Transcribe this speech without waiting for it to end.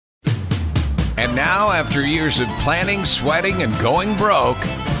And now, after years of planning, sweating, and going broke,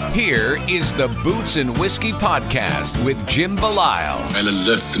 here is the Boots and Whiskey Podcast with Jim Belisle. I'll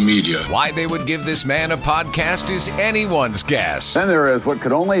alert the media. Why they would give this man a podcast is anyone's guess. Then there is what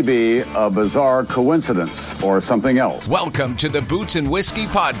could only be a bizarre coincidence or something else. Welcome to the Boots and Whiskey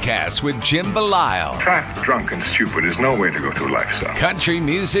Podcast with Jim Belisle. Fat, drunk, and stupid is no way to go through life, son. Country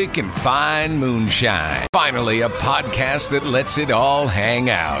music and fine moonshine. Finally, a podcast that lets it all hang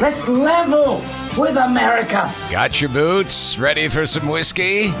out. Let's level with America. Got your boots? Ready for some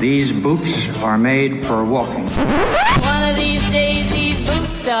whiskey? These boots are made for walking. One of these days, these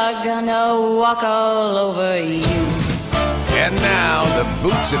boots are gonna walk all over you. And now, the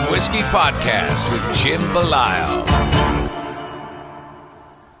Boots and Whiskey Podcast with Jim Belisle.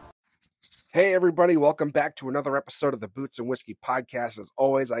 Hey, everybody. Welcome back to another episode of the Boots and Whiskey Podcast. As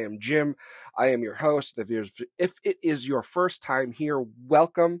always, I am Jim. I am your host. If it is your first time here,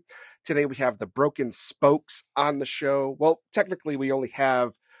 welcome. Today, we have the Broken Spokes on the show. Well, technically, we only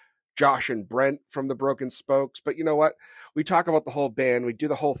have Josh and Brent from the Broken Spokes, but you know what? We talk about the whole band. We do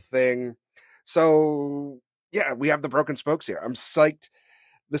the whole thing. So, yeah, we have the Broken Spokes here. I'm psyched.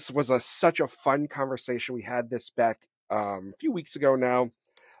 This was such a fun conversation. We had this back a few weeks ago now.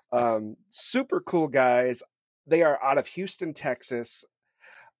 Super cool guys. They are out of Houston, Texas.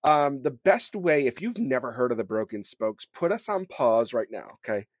 The best way, if you've never heard of the Broken Spokes, put us on pause right now,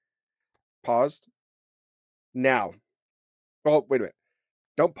 okay? Paused. Now. Well, wait a minute.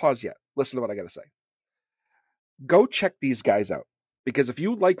 Don't pause yet. Listen to what I got to say. Go check these guys out. Because if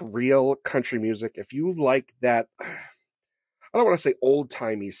you like real country music, if you like that, I don't want to say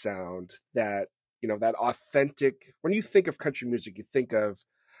old-timey sound, that, you know, that authentic, when you think of country music, you think of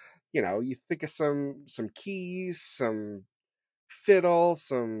some keys, some fiddle,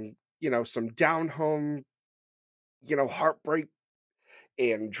 some down home, heartbreak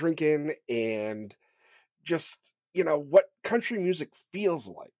and drinking and just, what country music feels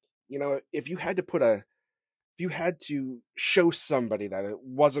like. If you had to show somebody that it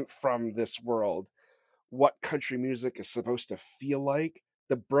wasn't from this world, what country music is supposed to feel like,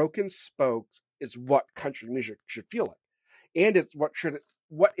 the Broken Spokes is what country music should feel like. And it's what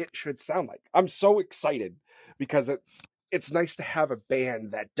it should sound like. I'm so excited because it's nice to have a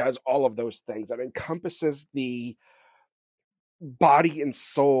band that does all of those things, that encompasses the body and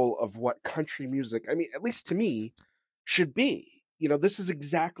soul of what country music, I mean, at least to me, should be. This is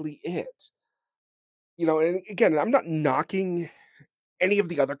exactly it. And again, I'm not knocking any of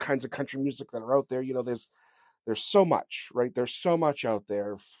the other kinds of country music that are out there. There's so much, right? There's so much out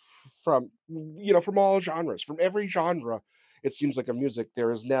there from all genres, from every genre. It seems like a music, there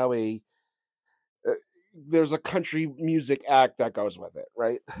is now there's a country music act that goes with it,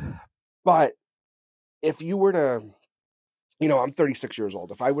 right? But if you were to, I'm 36 years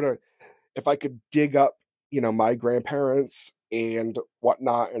old. If I could dig up, my grandparents and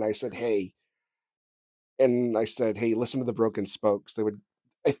whatnot, and I said, hey, listen to the Broken Spokes,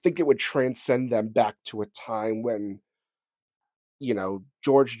 I think it would transcend them back to a time when,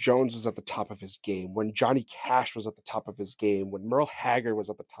 George Jones was at the top of his game, when Johnny Cash was at the top of his game, when Merle Haggard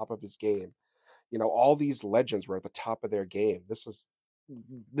was at the top of his game. All these legends were at the top of their game. This is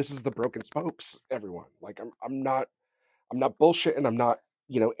the Broken Spokes, everyone. Like, I'm not bullshitting. I'm not,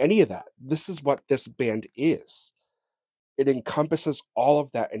 any of that. This is what this band is. It encompasses all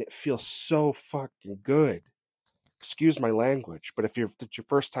of that, and it feels so fucking good. Excuse my language, but if it's your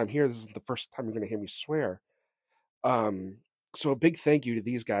first time here, this isn't the first time you're going to hear me swear. So a big thank you to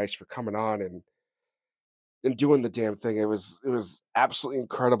these guys for coming on and doing the damn thing. It was absolutely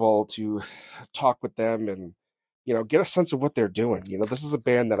incredible to talk with them and, get a sense of what they're doing. This is a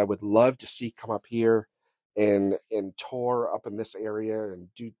band that I would love to see come up here and tour up in this area and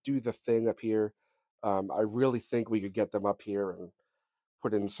do the thing up here. I really think we could get them up here and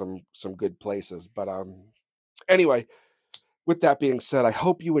put in some good places. But anyway, with that being said, I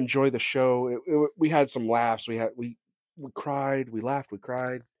hope you enjoy the show. We had some laughs. We cried, we laughed, we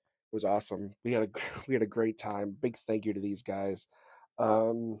cried. It was awesome. We had a great time. Big thank you to these guys.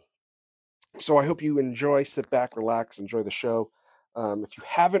 So I hope you enjoy, sit back, relax, enjoy the show. If you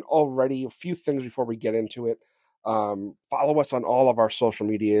haven't already, a few things before we get into it. Follow us on all of our social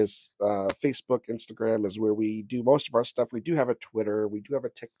medias. Facebook, Instagram is where we do most of our stuff. We do have a Twitter. We do have a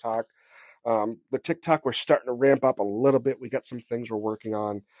TikTok. The TikTok, we're starting to ramp up a little bit. We got some things we're working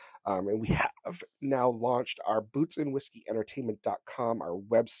on. And we have now launched our bootsandwhiskyentertainment.com, our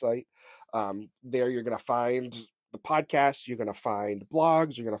website. There you're going to find the podcast. You're going to find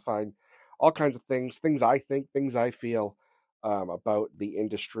blogs. You're going to find all kinds of things I think, things I feel about the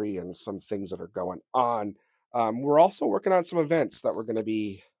industry and some things that are going on. We're also working on some events that we're going to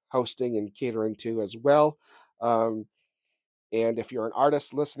be hosting and catering to as well. And if you're an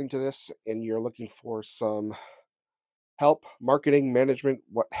artist listening to this and you're looking for some help, marketing, management,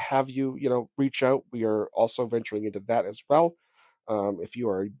 what have you, reach out. We are also venturing into that as well. If you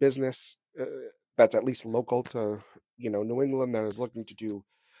are a business that's at least local to, New England, that is looking to do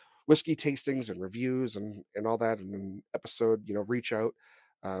whiskey tastings and reviews and all that in an episode, reach out.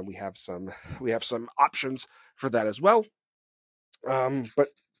 We have some options for that as well. But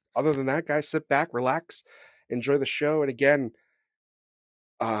other than that, guys, sit back, relax, enjoy the show. And again,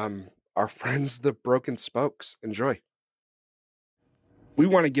 our friends, the Broken Spokes, enjoy. We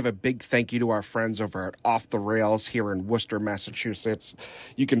want to give a big thank you to our friends over at Off the Rails here in Worcester, Massachusetts.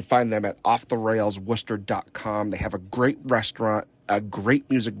 You can find them at offtherailsworcester.com. They have a great restaurant, a great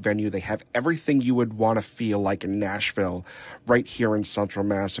music venue. They have everything you would want to feel like in Nashville right here in Central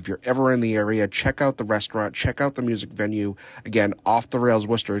Mass. If you're ever in the area, check out the restaurant, check out the music venue. Again,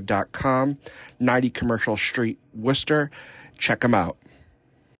 offtherailsworcester.com, 90 Commercial Street, Worcester. Check them out.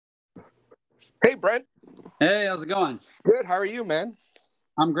 Hey, Brent. Hey, how's it going? Good. How are you, man?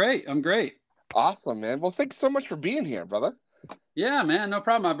 I'm great. Awesome, man. Well, thanks so much for being here, brother. Yeah, man, no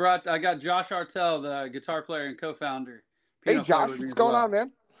problem. I got Josh Artell, the guitar player and co-founder. Hey, Josh, what's going on,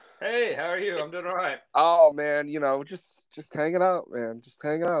 man? Hey, how are you? I'm doing all right. Oh, man, just hanging out, man. Just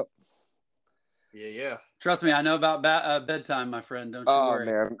hanging out. Yeah. Trust me, I know about bedtime, my friend. Don't you worry.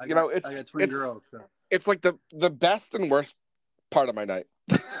 Oh, man. I got twin girls. So. It's like the best and worst part of my night.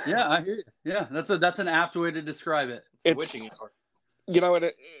 Yeah, I hear you. Yeah, that's an apt way to describe it. It's witching hour.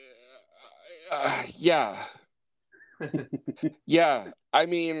 Yeah. Yeah. I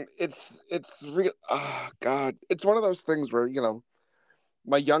mean, it's real. Oh, God. It's one of those things where,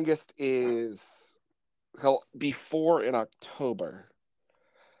 my youngest he'll be 4 in October.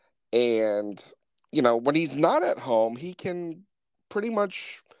 And, when he's not at home, he can pretty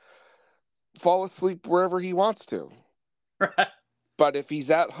much fall asleep wherever he wants to. Right. But if he's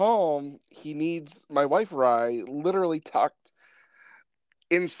at home, he needs my wife or I literally tucked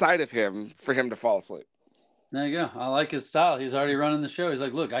inside of him for him to fall asleep. There you go. I like his style. He's already running the show. He's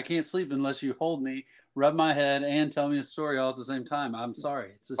like, look, I can't sleep unless you hold me, rub my head, and tell me a story all at the same time. I'm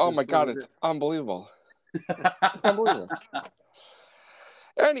sorry. It's just, oh, my God. It's unbelievable. Unbelievable.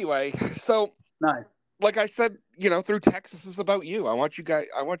 Anyway, so nice. Like I said, through text, this is about you. I want you guys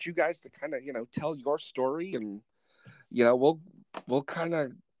to kind of, tell your story, and, we'll kind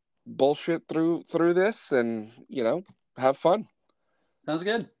of bullshit through this and, have fun. Sounds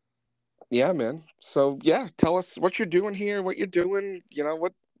good. Yeah, man. So, yeah, tell us what you're doing here, what you're doing,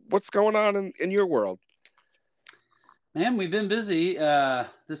 what's going on in your world. Man, we've been busy.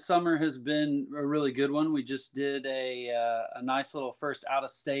 This summer has been a really good one. We just did a nice little first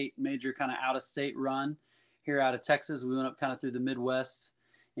major kind of out-of-state run here out of Texas. We went up kind of through the Midwest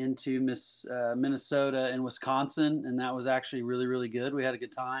into Minnesota and Wisconsin, and that was actually really, really good. We had a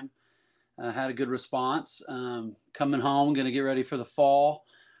good time. Had a good response. Coming home, going to get ready for the fall,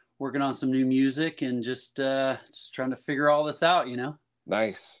 working on some new music, and just trying to figure all this out,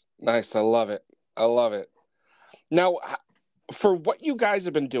 Nice. I love it. Now, for what you guys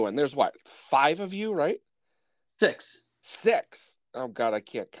have been doing, there's 5 of you, right? 6. Oh, God, I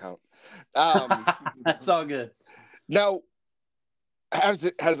can't count. That's all good. Now, has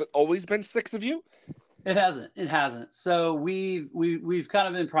it always been 6 of you? It hasn't. So we've kind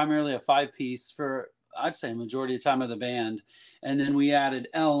of been primarily a 5-piece for, I'd say, a majority of the time of the band. And then we added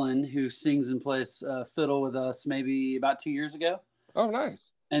Ellen, who sings and plays fiddle with us maybe about 2 years ago. Oh,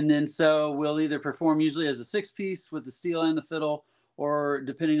 nice. And then so we'll either perform usually as a 6-piece with the steel and the fiddle, or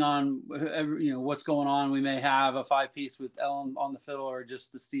depending on what's going on, we may have a 5-piece with Ellen on the fiddle or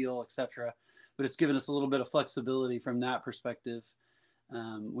just the steel, etc. But it's given us a little bit of flexibility from that perspective.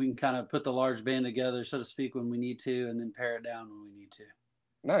 We can kind of put the large band together, so to speak, when we need to, and then pare it down when we need to.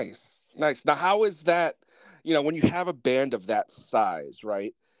 Nice. Now, how is that, when you have a band of that size,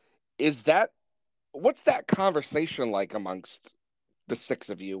 right? What's that conversation like amongst the 6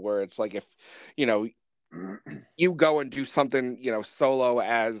 of you, where it's like, if, you go and do something, solo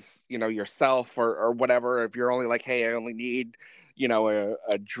as, yourself or whatever, if you're only like, hey, I only need,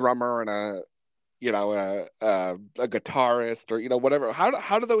 a drummer and a guitarist or, whatever.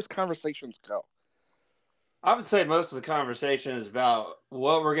 How do those conversations go? I would say most of the conversation is about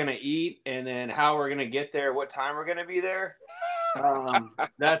what we're going to eat and then how we're going to get there, what time we're going to be there.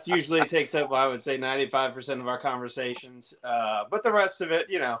 That's usually takes up, I would say, 95% of our conversations. But the rest of it,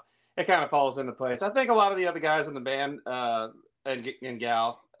 it kind of falls into place. I think a lot of the other guys in the band and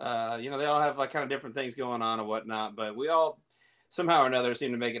gal, they all have like kind of different things going on and whatnot, but we all somehow or another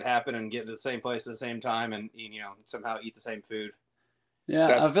seem to make it happen and get to the same place at the same time and, somehow eat the same food.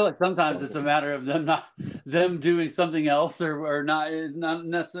 Yeah, I feel like sometimes it's a matter of them doing something else or not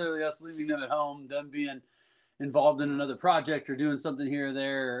necessarily us leaving them at home, them being involved in another project or doing something here or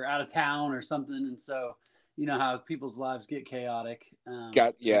there or out of town or something. And so, you know how people's lives get chaotic.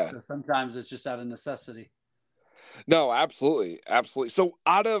 So sometimes it's just out of necessity. No, absolutely. Absolutely. So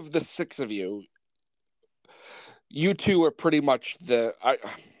out of the six of you, you two are pretty much this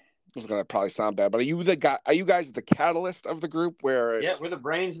is gonna probably sound bad, but are you guys the catalyst of the group? Where we're the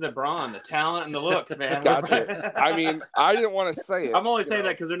brains and the brawn, the talent and the looks, man. Gotcha. I mean, I didn't want to say it. I'm only saying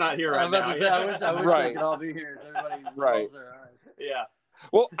that because they're not here right now. I'm about to say, I wish they could all be here. Everybody rolls their eyes. Yeah.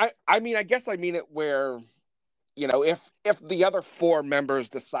 Well, I mean, I guess I mean it where, if the other four members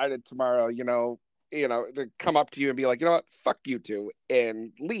decided tomorrow, to come up to you and be like, you know what, fuck you two,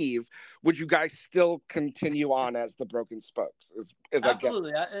 and leave, would you guys still continue on as the Broken Spokes?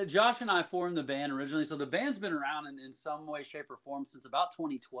 Absolutely. Josh and I formed the band originally. So the band's been around in some way, shape, or form since about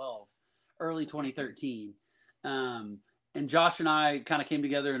 2012, early 2013. And Josh and I kind of came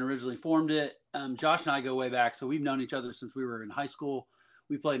together and originally formed it. Josh and I go way back. So we've known each other since we were in high school.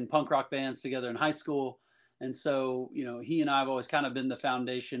 We played in punk rock bands together in high school. And so, he and I have always kind of been the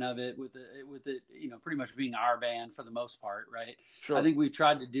foundation of it with it, pretty much being our band for the most part, right? Sure. I think we've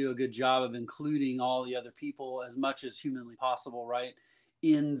tried to do a good job of including all the other people as much as humanly possible, right?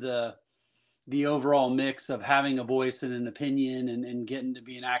 In the overall mix of having a voice and an opinion and getting to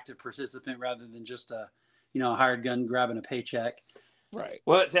be an active participant rather than just a hired gun grabbing a paycheck. Right.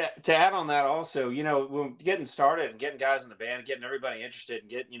 Well, to add on that also, when getting started and getting guys in the band, getting everybody interested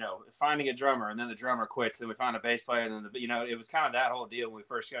and finding a drummer, and then the drummer quits, then we find a bass player, and then it was kind of that whole deal when we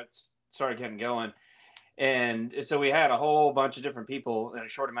first started getting going. And so we had a whole bunch of different people in a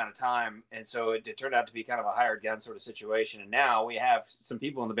short amount of time. And so it turned out to be kind of a hired gun sort of situation. And now we have some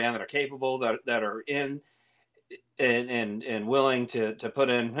people in the band that are capable, that are in and willing to put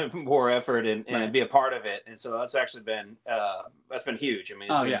in more effort and be a part of it. And so that's actually been huge. I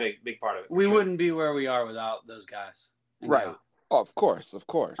mean, it's been a big part of it. We wouldn't be where we are without those guys. Right. Oh, of course.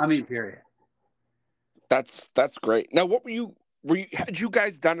 I mean, period. That's great. Now, had you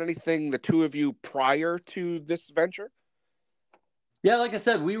guys done anything, the two of you, prior to this venture? Yeah, like I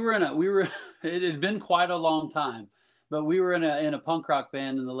said, it had been quite a long time. But we were in a punk rock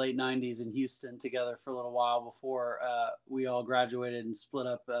band in the late 90s in Houston together for a little while before we all graduated and split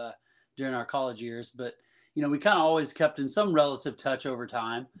up during our college years. But, we kind of always kept in some relative touch over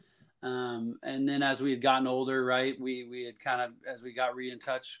time. And then as we had gotten older, right, we had kind of, as we got in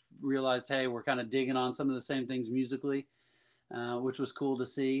touch, realized, hey, we're kind of digging on some of the same things musically, which was cool to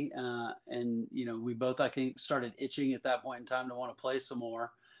see. And, we both, I think, started itching at that point in time to want to play some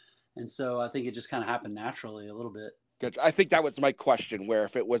more. And so I think it just kind of happened naturally a little bit. I think that was my question, where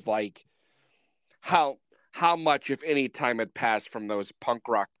if it was like how much, if any, time had passed from those punk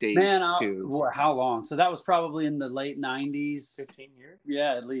rock days to how long? So that was probably in the late 90s. 15 years?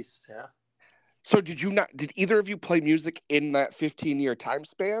 Yeah, at least. Yeah. So did either of you play music in that 15-year time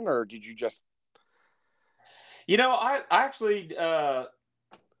span, or did you just? I actually I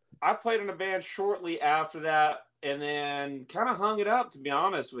played in a band shortly after that. And then kind of hung it up, to be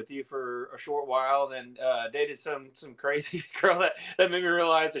honest with you, for a short while. Then dated some crazy girl that made me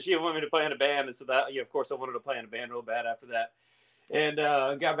realize that she didn't want me to play in a band. And so that, of course, I wanted to play in a band real bad after that. And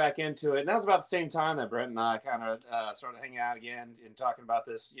got back into it. And that was about the same time that Brent and I kind of started hanging out again and talking about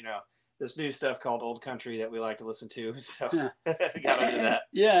this, this new stuff called old country that we like to listen to. So got into that.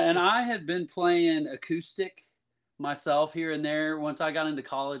 Yeah, and I had been playing acoustic myself here and there. Once I got into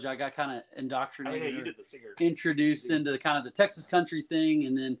college, I got kind of indoctrinated. Oh, yeah, you did the singer. Introduced into the kind of the Texas country thing,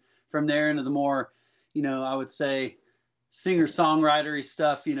 and then from there into the more, I would say singer-songwritery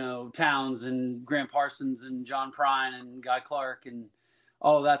stuff, Towns and Grant Parsons and John Prine and Guy Clark and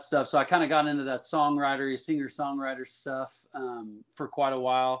all of that stuff. So I kind of got into that songwritery, singer-songwriter stuff for quite a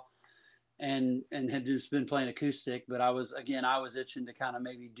while, and had just been playing acoustic. But I was itching to kind of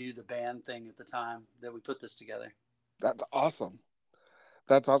maybe do the band thing at the time that we put this together. That's awesome.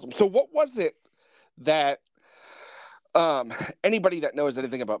 So what was it that anybody that knows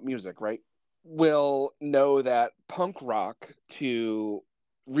anything about music, right, will know that punk rock to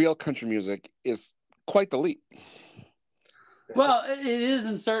real country music is quite the leap. Well, it is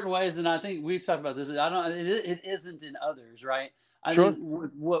in certain ways, and I think we've talked about this. It isn't in others, right? I think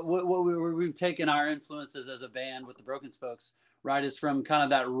what we've taken our influences as a band with the Broken Spokes, right, is from kind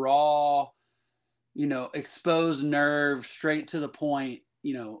of that raw, exposed nerve, straight to the point,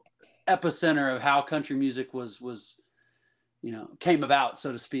 epicenter of how country music was came about,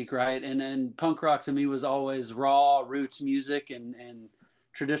 so to speak, right? And punk rock to me was always raw roots music, and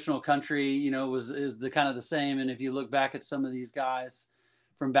traditional country, is the kind of the same. And if you look back at some of these guys,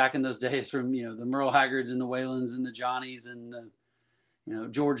 from back in those days, from, the Merle Haggards and the Whalens and the Johnnies and the,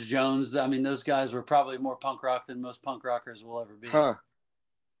 George Jones. I mean, those guys were probably more punk rock than most punk rockers will ever be.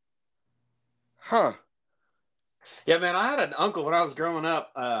 Huh. Yeah, man, I had an uncle when I was growing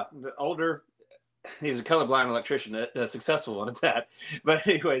up, older. He was a colorblind electrician, a successful one at that. But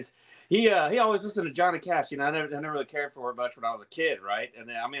anyways, he always listened to Johnny Cash. I never really cared for it much when I was a kid, right? And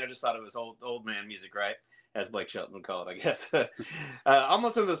then, I just thought it was old man music, right? As Blake Shelton would call it, I guess.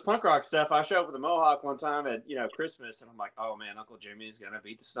 Almost into this punk rock stuff. I showed up with a mohawk one time at Christmas, and I'm like, oh man, Uncle Jimmy is gonna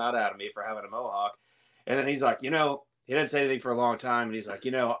beat the snot out of me for having a mohawk. And then he's like, he didn't say anything for a long time, and he's like,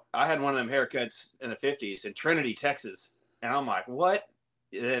 I had one of them haircuts in the 50s in Trinity, Texas, and I'm like, what?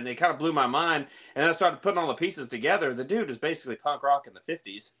 And it kind of blew my mind. And then I started putting all the pieces together. The dude is basically punk rock in the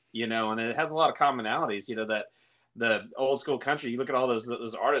 50s, and it has a lot of commonalities, that the old school country, you look at all those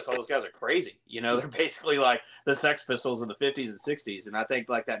artists, all those guys are crazy. They're basically like the Sex Pistols in the 50s and 60s. And I think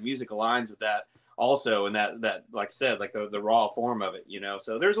like that music aligns with that also. And that like I said, like the raw form of it,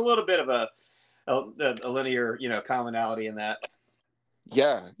 so there's a little bit of a linear, commonality in that.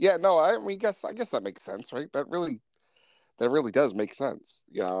 Yeah. No, I guess that makes sense, right? That really does make sense.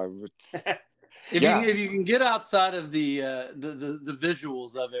 If you can get outside of the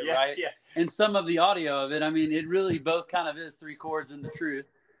visuals of it, right? Yeah. And some of the audio of it, it really both kind of is three chords and the truth.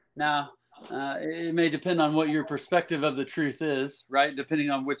 Now, it may depend on what your perspective of the truth is, right? Depending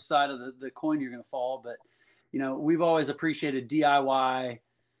on which side of the coin you're going to fall. But, we've always appreciated DIY,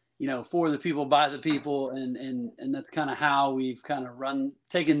 for the people, by the people. And that's kind of how we've kind of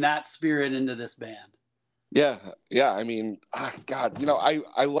taken that spirit into this band. Yeah. God,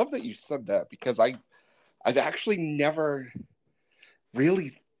 I love that you said that, because I've actually never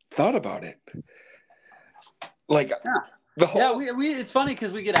really thought about it. Like the whole. Yeah, it's funny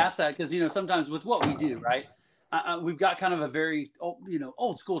because we get asked that because sometimes with what we do, right? We've got kind of a very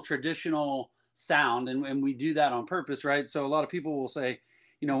old school traditional sound, and we do that on purpose, right? So a lot of people will say,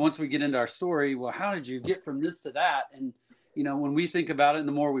 once we get into our story, well, how did you get from this to that? And when we think about it, and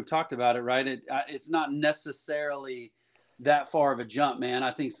the more we've talked about it, right, it's not necessarily that far of a jump, man.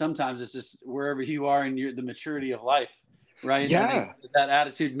 I think sometimes it's just wherever you are in the maturity of life, right? Yeah. That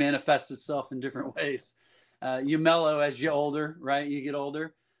attitude manifests itself in different ways. You mellow as you older, right? You get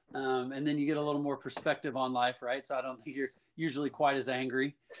older, and then you get a little more perspective on life, right? So I don't think you're usually quite as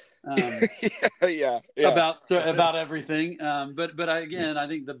angry about everything. But again, I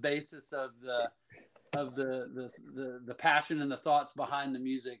think the basis of the passion and the thoughts behind the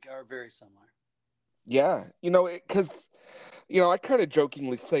music are very similar. Yeah. Because, I kind of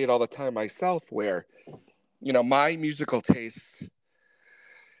jokingly say it all the time myself, where, my musical tastes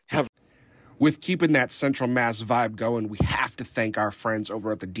have, with keeping that Central Mass vibe going, we have to thank our friends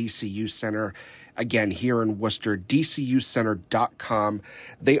over at the DCU Center, again, here in Worcester, dcucenter.com.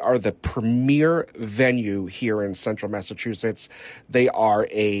 They are the premier venue here in Central Massachusetts. They are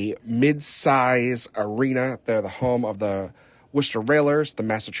a mid-size arena. They're the home of the Worcester Railers, the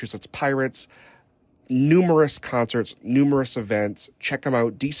Massachusetts Pirates, numerous concerts, numerous events. Check them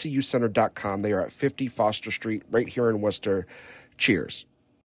out, dcucenter.com. They are at 50 Foster Street, right here in Worcester. Cheers.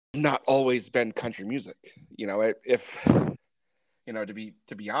 Not always been country music, to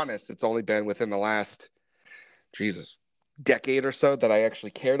be honest, it's only been within the last decade or so that I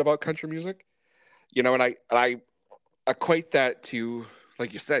actually cared about country music, and I equate that to,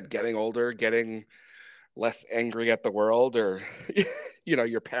 like you said, getting older, getting less angry at the world, or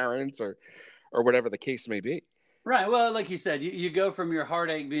your parents, or whatever the case may be. Right. Well, like you said, you go from your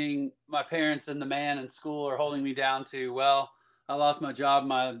heartache being my parents and the man in school are holding me down to, well, I lost my job,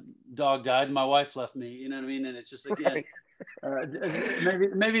 my dog died, and my wife left me. You know what I mean? And it's just, again,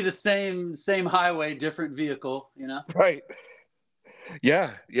 right. Maybe the same highway, different vehicle, Right.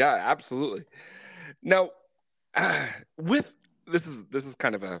 Yeah, absolutely. Now, with this is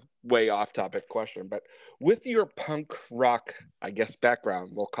kind of a way off topic question, but with your punk rock, I guess,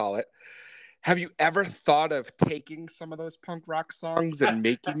 background, we'll call it, have you ever thought of taking some of those punk rock songs and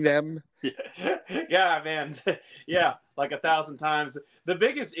making them? Yeah, man. Yeah, like 1,000 times. The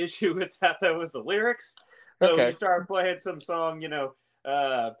biggest issue with that, though, was the lyrics. So you start playing some song,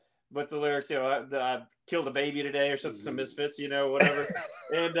 with the lyrics, I killed a baby today or something, some Misfits, whatever.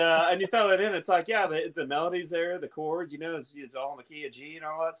 And you throw it in, it's like, yeah, the melody's there, the chords, it's all in the key of G and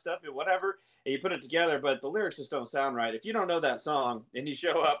all that stuff, and whatever. And you put it together, but the lyrics just don't sound right. If you don't know that song and you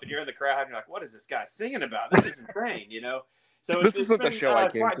show up and you're in the crowd, and you're like, what is this guy singing about? This is insane, So it's been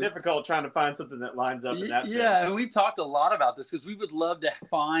quite difficult trying to find something that lines up in that sense. Yeah, and we've talked a lot about this because we would love to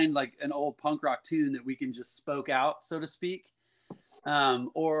find like an old punk rock tune that we can just spoke out, so to speak.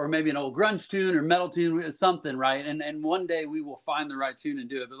 or maybe an old grunge tune or metal tune, something, right? And one day we will find the right tune and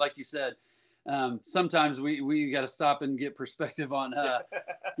do it. But like you said, sometimes we got to stop and get perspective on,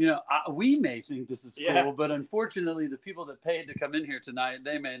 we may think this is cool, but unfortunately the people that paid to come in here tonight,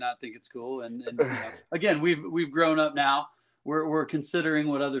 they may not think it's cool. And again, we've grown up now. We're considering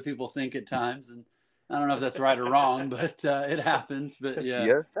what other people think at times, and I don't know if that's right or wrong, but it happens. But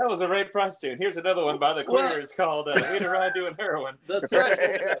yeah. That was a Ray Price tune. Here's another one by the Queers called "We to Ride Doing Heroin." That's right.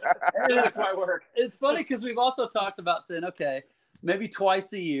 This might work. It's funny because we've also talked about saying, okay, maybe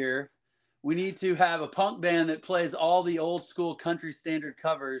twice a year we need to have a punk band that plays all the old school country standard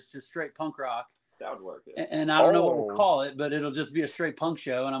covers, just straight punk rock. That would work. Yeah. And I don't know what we'll call it, but it'll just be a straight punk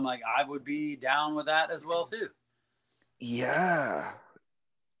show. And I'm like, I would be down with that as well too. Yeah.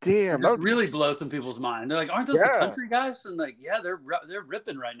 Damn, that would really blow some people's mind. They're like, "Aren't those the country guys?" And like, yeah, they're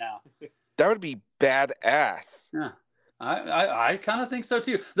ripping right now. That would be badass. Yeah, I kind of think so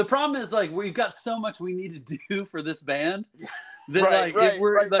too. The problem is like we've got so much we need to do for this band that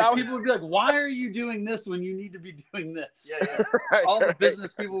people would be like, "Why are you doing this when you need to be doing this?" Yeah. All the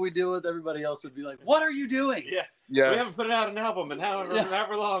business people we deal with, everybody else would be like, "What are you doing?" Yeah. We haven't put out an album in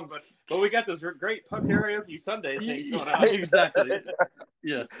however long, but we got this great punk karaoke Sunday thing going on. Exactly.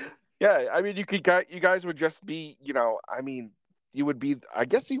 Yes. Yeah, I mean, you guys would just be, you would be, I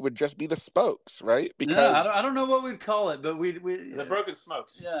guess you would just be the Spokes, right? Because I don't know what we'd call it, but we the Broken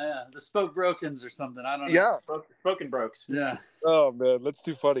Smokes. Yeah, the Spoke Brokens or something. I don't know. Yeah, Spoken Brokes. Yeah. Oh man, that's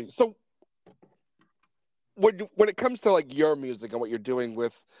too funny. So when it comes to like your music and what you're doing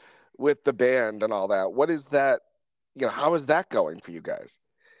with the band and all that, what is that? How is that going for you guys?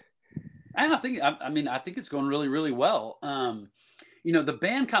 And I think it's going really, really well. The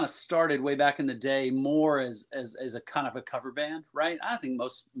band kind of started way back in the day more as a kind of a cover band, right? I think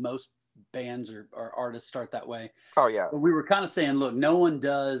most bands or artists start that way. Oh yeah. But we were kind of saying, look, no one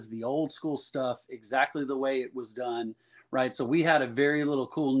does the old school stuff exactly the way it was done, right? So we had a very little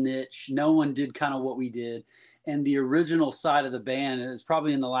cool niche. No one did kind of what we did. And the original side of the band is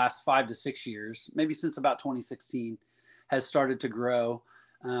probably in the last 5 to 6 years, maybe since about 2016, has started to grow.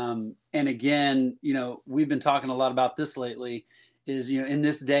 And again, we've been talking a lot about this lately is, in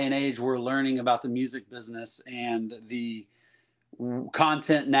this day and age, we're learning about the music business and the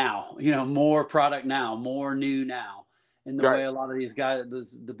content now, more product now, more new now, in the way a lot of these guys,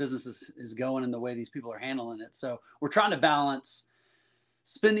 the business is going and the way these people are handling it. So we're trying to balance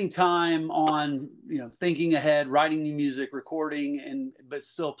spending time on, thinking ahead, writing new music, recording, but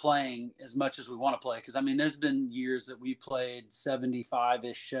still playing as much as we want to play. Because there's been years that we played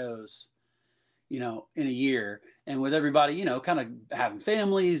 75-ish shows, in a year, and with everybody, kind of having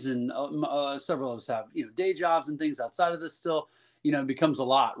families and several of us have, day jobs and things outside of this still, it becomes a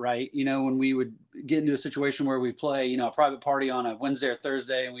lot, right? When we would get into a situation where we play, a private party on a Wednesday or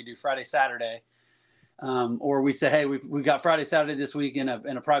Thursday and we do Friday, Saturday. Or we say, hey, we got Friday, Saturday this week and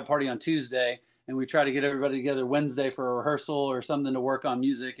a private party on Tuesday, and we try to get everybody together Wednesday for a rehearsal or something to work on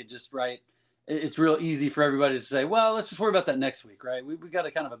music. It's real easy for everybody to say, well, let's just worry about that next week, right? We got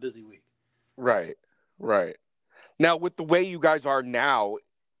a kind of a busy week. Right. Now, with the way you guys are now,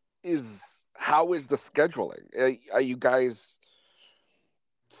 how is the scheduling? Are you guys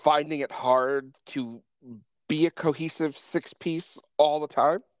finding it hard to be a cohesive 6-piece all the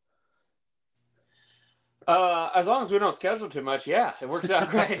time? As long as we don't schedule too much, yeah, it works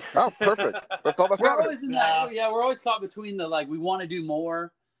out great. Oh, perfect. That's all that We're matters. always in that. Yeah, we're always caught between the we want to do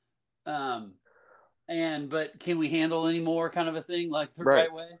more, but can we handle any more kind of a thing, like the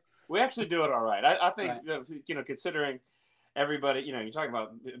right way? We actually do it all right. I think considering everybody, you're talking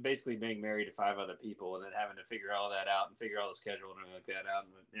about basically being married to 5 other people and then having to figure all that out and figure all the schedule and everything like that out,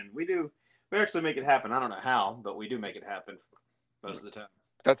 and we actually make it happen. I don't know how, but we do make it happen most of the time.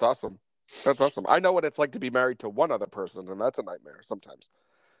 That's awesome. I know what it's like to be married to one other person, and that's a nightmare sometimes.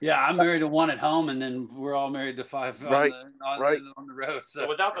 Yeah, I'm married to 1 at home, and then we're all married to 5 on the road. So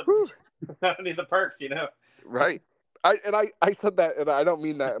without any of the perks, Right. I said that, and I don't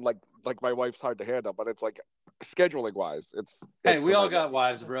mean that in like my wife's hard to handle, but it's like scheduling wise. Hey, we all got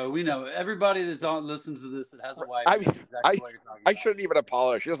wives, bro. We know everybody that's listens to this that has a wife. I shouldn't even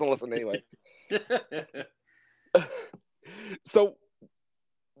apologize. She doesn't listen anyway. So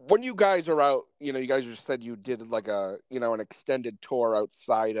when you guys are out, you guys just said you did like an extended tour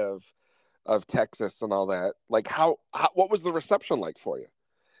outside of Texas and all that. Like what was the reception like for you?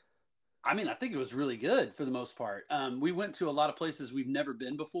 I think it was really good for the most part. We went to a lot of places we've never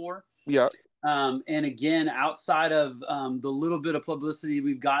been before. Yeah. And again, outside of the little bit of publicity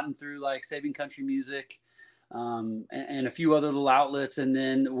we've gotten through like Saving Country Music, and a few other little outlets, and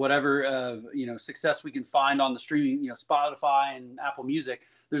then whatever success we can find on the streaming, Spotify and Apple Music.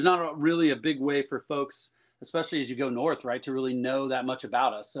 There's not really a big way for folks, especially as you go north, right, to really know that much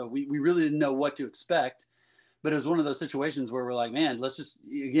about us. So we really didn't know what to expect, but it was one of those situations where we're like, man, let's just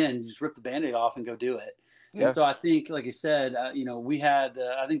rip the Band-Aid off and go do it. Yeah. And so I think, like you said, we had,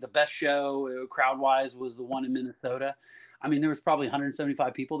 I think the best show crowd-wise was the one in Minnesota. I mean, there was probably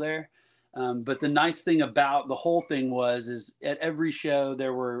 175 people there. But the nice thing about the whole thing is at every show,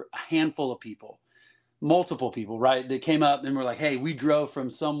 there were a handful of people, multiple people, right? They came up and were like, hey, we drove from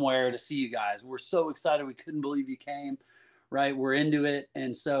somewhere to see you guys. We're so excited. We couldn't believe you came, right? We're into it.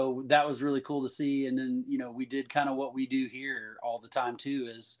 And so that was really cool to see. And then, we did kind of what we do here all the time too,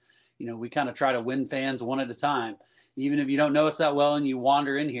 is, we kind of try to win fans one at a time. Even if you don't know us that well and you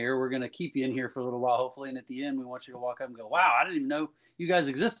wander in here, we're going to keep you in here for a little while, hopefully. And at the end, we want you to walk up and go, wow, I didn't even know you guys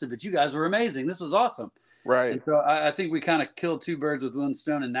existed, but you guys were amazing. This was awesome. Right. And so I think we kind of killed two birds with one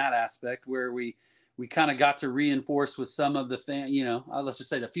stone in that aspect, where we kind of got to reinforce with some of the let's just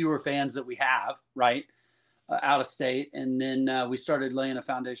say the fewer fans that we have, right, out of state. And then we started laying a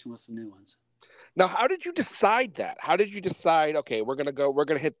foundation with some new ones. Now, how did you decide that? How did you decide, okay, we're going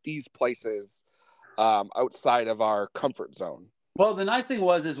to hit these places outside of our comfort zone? Well, the nice thing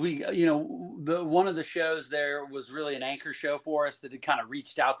is we, one of the shows there was really an anchor show for us that had kind of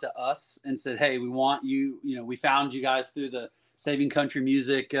reached out to us and said, hey, we want you, we found you guys through the Saving Country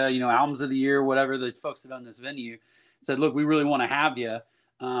Music, Albums of the Year, whatever those folks that own this venue, said, look, we really want to have you.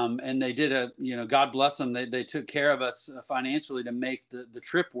 And they did God bless them. They took care of us financially to make the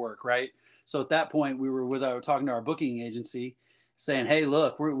trip work. Right. So at that point we were talking to our booking agency saying, hey,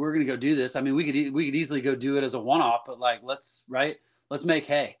 look, we're going to go do this. I mean, we could easily go do it as a one-off, but let's make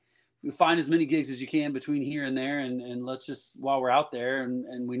hay. We find as many gigs as you can between here and there. And let's just, while we're out there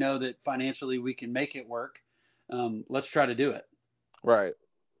and we know that financially we can make it work. Let's try to do it. Right.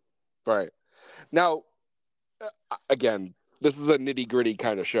 Right. Now, again, this is a nitty gritty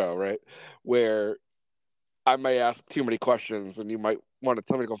kind of show, right? Where I may ask too many questions and you might want to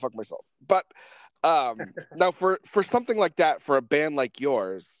tell me to go fuck myself. But now for something like that, for a band like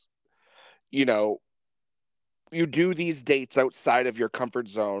yours, you do these dates outside of your comfort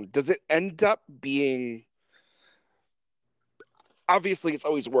zone. Does it end up being, obviously it's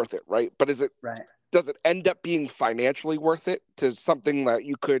always worth it, right? But does it end up being financially worth it to something that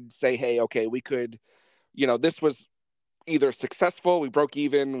you could say, hey, okay, we could, this was either successful, we broke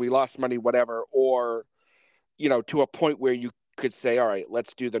even, we lost money, whatever, or, to a point where you could say, all right,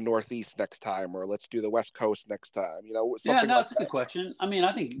 let's do the Northeast next time, or let's do the West Coast next time, that's a good question. I mean,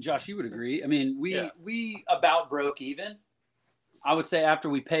 I think, Josh, you would agree. I mean, we about broke even. I would say after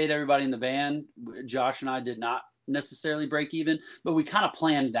we paid everybody in the band, Josh and I did not necessarily break even, but we kind of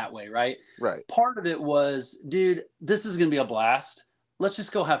planned that way, right? Right. Part of it was, dude, this is going to be a blast. Let's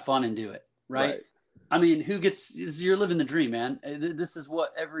just go have fun and do it, right? I mean, you're living the dream, man. This is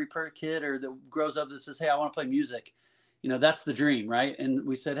what every kid or that grows up that says, hey, I want to play music. That's the dream, right? And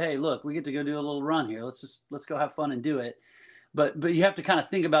we said, hey, look, we get to go do a little run here. Let's go have fun and do it. But you have to kind of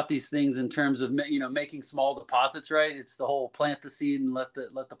think about these things in terms of, making small deposits, right? It's the whole plant the seed and let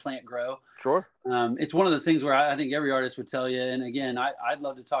the plant grow. Sure. It's one of those things where I think every artist would tell you. And again, I'd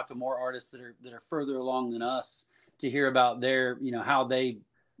love to talk to more artists that are further along than us to hear about their, how they,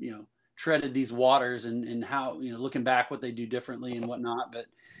 treaded these waters and how, looking back what they do differently and whatnot. But,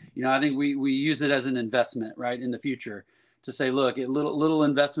 I think we use it as an investment, right, in the future to say, look, little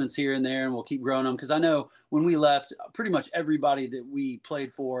investments here and there, and we'll keep growing them. Because I know when we left, pretty much everybody that we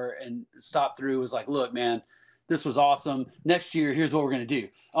played for and stopped through was like, look, man, this was awesome. Next year, here's what we're going to do.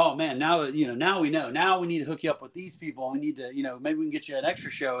 Oh man, now we know. Now we need to hook you up with these people. We need to, maybe we can get you an extra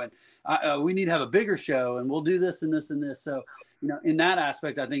show, and we need to have a bigger show, and we'll do this and this and this. So, in that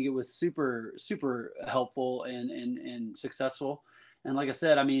aspect, I think it was super, super helpful and successful. And like I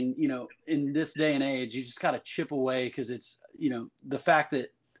said, I mean, in this day and age, you just got to chip away, because it's, the fact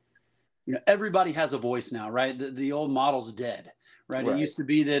that, everybody has a voice now, right? The old model's dead, right? It used to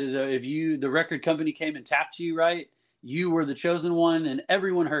be that if the record company came and tapped you, right, you were the chosen one and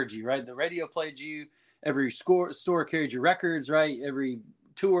everyone heard you, right? The radio played you, every store carried your records, right? Every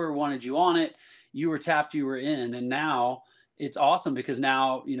tour wanted you on it. You were tapped, you were in. And now it's awesome, because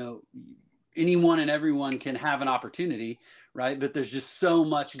now, anyone and everyone can have an opportunity, right? But there's just so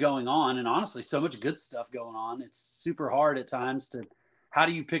much going on, and honestly, so much good stuff going on. It's super hard at times to, how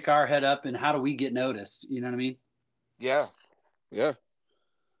do you pick our head up and how do we get noticed? You know what I mean? Yeah. Yeah.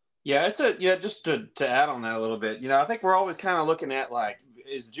 Yeah. Just to add on that a little bit, I think we're always kind of looking at, like,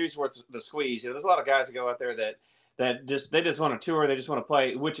 is the juice worth the squeeze? There's a lot of guys that go out there that just want to tour. They just want to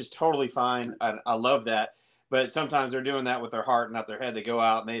play, which is totally fine. I love that. But sometimes they're doing that with their heart and not their head. They go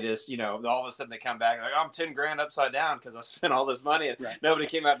out and they just, you know, all of a sudden they come back like, I'm 10 grand upside down because I spent all this money and nobody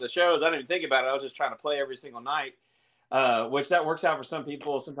came out to the shows. I didn't even think about it. I was just trying to play every single night, which that works out for some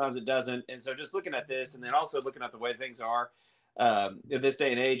people. Sometimes it doesn't. And so just looking at this and then also looking at the way things are in this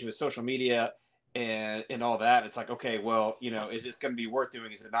day and age with social media and all that, it's like, okay, well, you know, is this going to be worth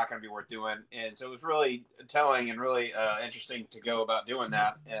doing? Is it not going to be worth doing? And so it was really telling and really interesting to go about doing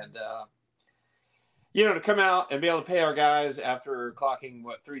that. And, you know, to come out and be able to pay our guys after clocking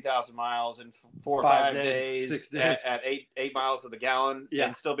 3,000 miles in 4 or 5 days, 6 days. At 8 miles to the gallon,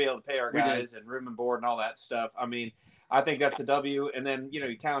 and still be able to pay our guys and room and board and all that stuff. I mean, I think that's a W. And then, you know,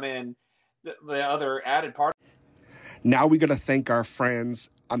 you count in the other added part. Now we're going to thank our friends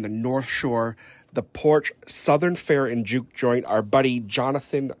on the North Shore, the Porch Southern Fare and Juke Joint. Our buddy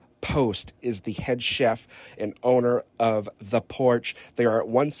Jonathan Post is the head chef and owner of The Porch. They are at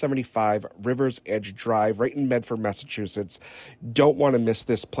 175 Rivers Edge Drive, right in Medford, Massachusetts. Don't want to miss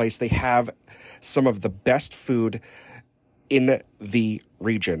this place. They have some of the best food in the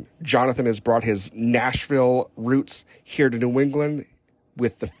region. Jonathan has brought his Nashville roots here to New England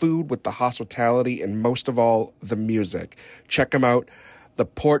with the food, with the hospitality, and most of all, the music. Check them out,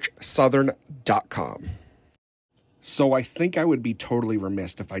 theporchsouthern.com. So I think I would be totally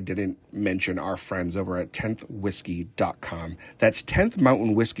remiss if I didn't mention our friends over at 10thwhiskey.com. That's 10th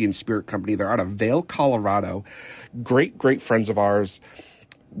Mountain Whiskey and Spirit Company. They're out of Vail, Colorado. Great friends of ours.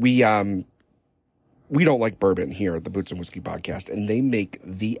 We don't like bourbon here at the Boots and Whiskey Podcast, and they make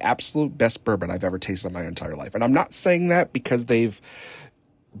the absolute best bourbon I've ever tasted in my entire life. And I'm not saying that because they've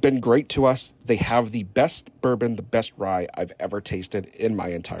been great to us. They have the best bourbon, the best rye I've ever tasted in my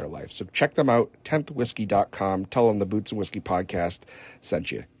entire life. So check them out, 10thwhiskey.com. Tell them the Boots and Whiskey Podcast sent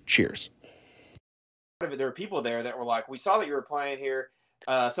you. Cheers. There were people there that were like, we saw that you were playing here.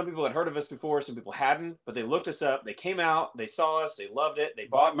 Some people had heard of us before, some people hadn't, but they looked us up. They came out, they saw us, they loved it. They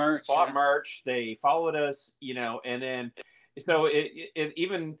bought merch, they followed us, you know, and then so it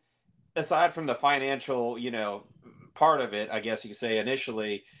even aside from the financial, you know, part of it, I guess you could say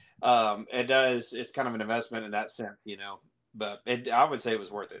initially, it's kind of an investment in that sense, you know, but I would say it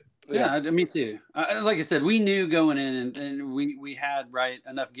was worth it. Yeah, me too. Like I said, we knew going in and we had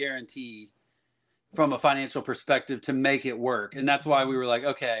enough guarantee from a financial perspective to make it work. And that's why we were like,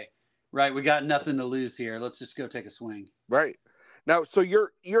 okay, we got nothing to lose here. Let's just go take a swing. Right. Now, so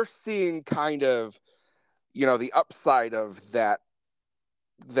you're seeing kind of, you know, the upside of that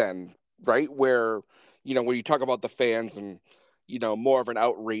then, right? Where, you know, when you talk about the fans and, you know, more of an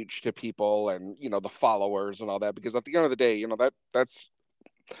outreach to people and, you know, the followers and all that, because at the end of the day, you know, that's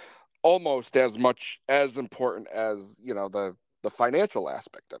almost as much as important as, you know, the financial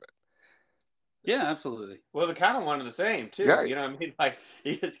aspect of it. Yeah, absolutely. Well, they're kind of one and the same too. Yeah. You know what I mean? Like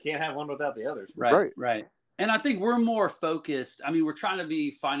you just can't have one without the others. Right. And I think we're more focused. I mean, we're trying to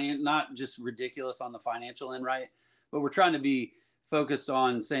be not just ridiculous on the financial end, right? But we're trying to be focused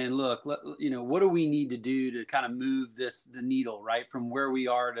on saying, look, you know, what do we need to do to kind of move the needle, right, from where we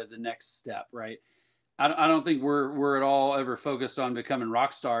are to the next step, right? I don't think we're at all ever focused on becoming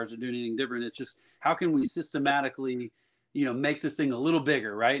rock stars or doing anything different. It's just how can we systematically, you know, make this thing a little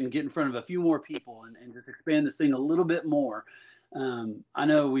bigger, right, and get in front of a few more people and just expand this thing a little bit more. I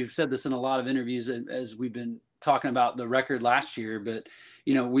know we've said this in a lot of interviews as we've been talking about the record last year, but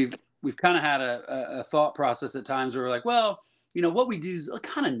you know, we've kind of had a thought process at times where we're like, well, you know, what we do is a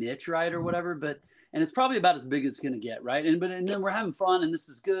kind of niche, right, or whatever, and it's probably about as big as it's going to get, right? And then we're having fun, and this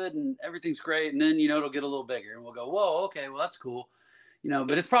is good, and everything's great, and then, you know, it'll get a little bigger, and we'll go, whoa, okay, well, that's cool, you know,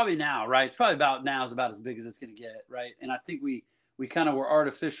 but it's probably now, right? It's probably about now is about as big as it's going to get, right? And I think we kind of were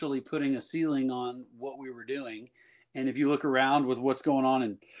artificially putting a ceiling on what we were doing, and if you look around with what's going on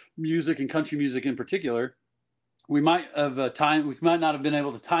in music and country music in particular, we might not have been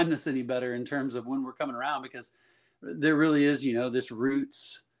able to time this any better in terms of when we're coming around, because there really is, you know, this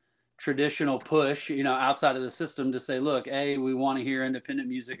roots traditional push, you know, outside of the system to say, look, A, we want to hear independent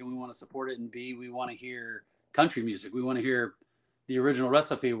music and we want to support it. And B, we want to hear country music. We want to hear the original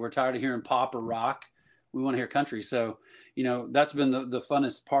recipe. We're tired of hearing pop or rock. We want to hear country. So, you know, that's been the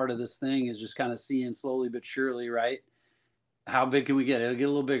funnest part of this thing, is just kind of seeing slowly but surely, right? How big can we get? It'll get a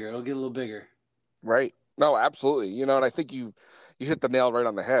little bigger. It'll get a little bigger. Right. No, absolutely. You know, and I think you hit the nail right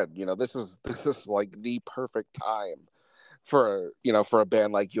on the head. You know, this is like the perfect time for a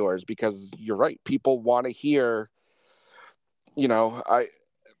band like yours, because you're right. People want to hear, you know,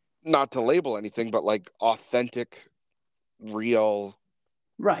 not to label anything, but like authentic, real.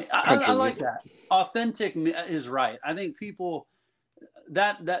 Right. I like that. Authentic is right. I think people,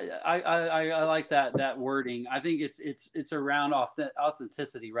 I like that wording. I think it's around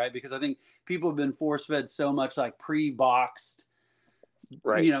authenticity, right? Because I think people have been force fed so much like pre-boxed,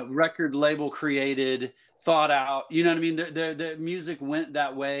 Right. you know, record label created, thought out. You know what I mean? The music went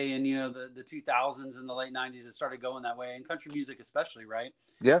that way, and you know the 2000s and the late 90s it started going that way, and country music especially, right?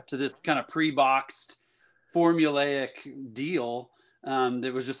 Yeah. To this kind of pre-boxed, formulaic deal.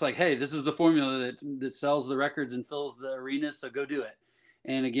 That was just like, hey, this is the formula that sells the records and fills the arenas, so go do it.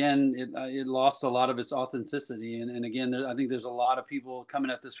 And again, it lost a lot of its authenticity. And again, I think there's a lot of people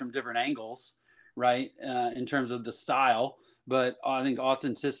coming at this from different angles, right? In terms of the style, but I think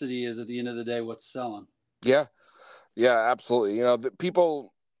authenticity is at the end of the day what's selling. Yeah. Yeah, absolutely. You know, the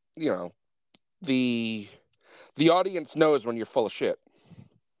people, you know, the audience knows when you're full of shit.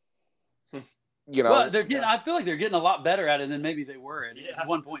 You know, well, they're getting. I feel like they're getting a lot better at it than maybe they were at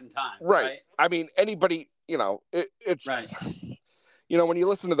one point in time. Right. I mean, anybody, you know, it's right. You know, when you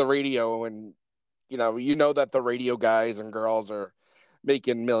listen to the radio and you know that the radio guys and girls are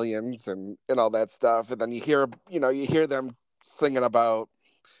making millions and all that stuff, and then you hear them singing about,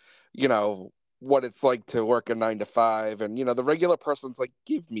 you know, what it's like to work a 9 to 5, and you know the regular person's like,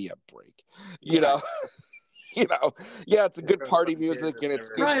 give me a break, you know. You know, yeah, it's a good party music and it's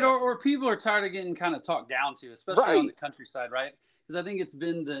good. Right, or people are tired of getting kind of talked down to, especially on the countryside, right? Because I think it's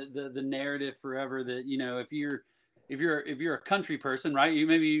been the narrative forever that, you know, if you're a country person, right? You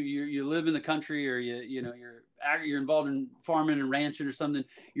live in the country, or you're involved in farming and ranching or something,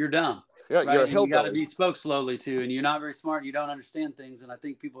 you're dumb. Yeah, right? You're a hillbilly. You got to be spoke slowly to, and you're not very smart. You don't understand things, and I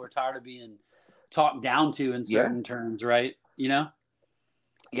think people are tired of being talked down to in certain terms, right? You know.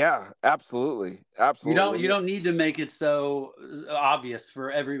 Yeah, absolutely. You don't need to make it so obvious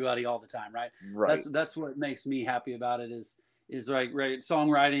for everybody all the time, right? Right. That's what makes me happy about it is like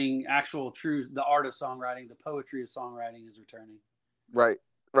songwriting, actual true, the art of songwriting, the poetry of songwriting is returning. Right.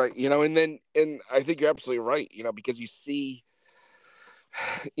 You know, and I think you're absolutely right, you know, because you see,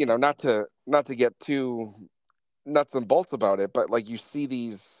 you know, not to get too nuts and bolts about it, but like you see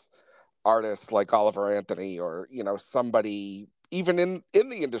these artists like Oliver Anthony, or, you know, somebody even in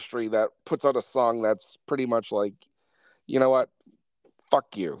the industry that puts out a song that's pretty much like, you know what,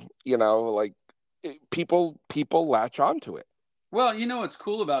 fuck you, you know, like people latch onto it. Well, you know what's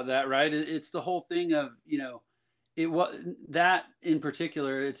cool about that, right? It's the whole thing of, you know, it was that in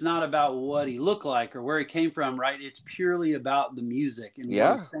particular, it's not about what he looked like or where he came from, right? It's purely about the music and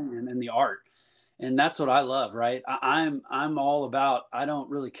what he's saying and the art. And that's what I love, right? I'm all about, I don't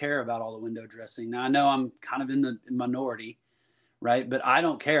really care about all the window dressing. Now I know I'm kind of in the minority, right? But I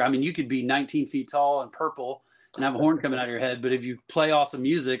don't care. I mean, you could be 19 feet tall and purple and have a horn coming out of your head, but if you play awesome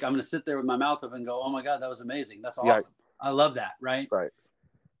music, I'm going to sit there with my mouth open and go, oh my God, that was amazing. That's awesome. I love that, right? Right.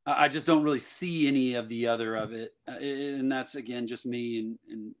 I just don't really see any of the other of it. And that's, again, just me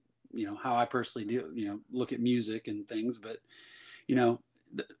and you know, how I personally do, you know, look at music and things. But, you know,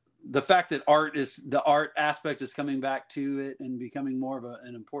 the fact that the art aspect is coming back to it and becoming more of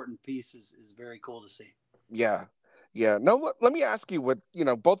an important piece is very cool to see. Yeah. No, let me ask you, with, you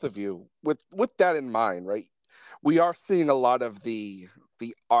know, both of you, with that in mind, right? We are seeing a lot of the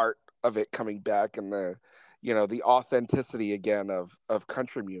art of it coming back, and the, you know, the authenticity again of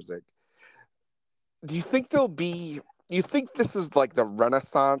country music. Do you think this is like the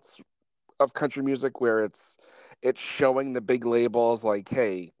renaissance of country music, where it's showing the big labels like,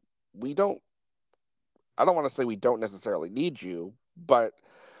 hey, I don't want to say we don't necessarily need you, but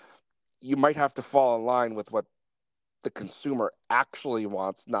you might have to fall in line with what the consumer actually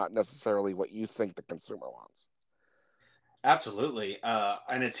wants, not necessarily what you think the consumer wants? Absolutely.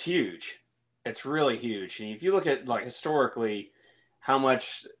 And it's huge. It's really huge. And if you look at, like, historically, how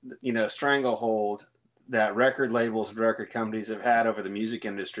much, you know, stranglehold that record labels and record companies have had over the music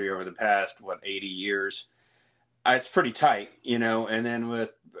industry over the past, 80 years, it's pretty tight, you know. And then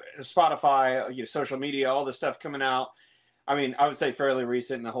with Spotify, you know, social media, all this stuff coming out, I mean, I would say fairly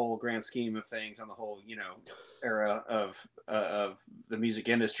recent in the whole grand scheme of things, on the whole, you know, era of the music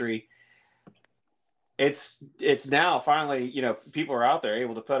industry. It's now finally, you know, people are out there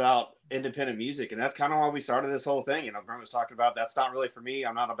able to put out independent music, and that's kind of why we started this whole thing. You know, Brent was talking about, that's not really for me.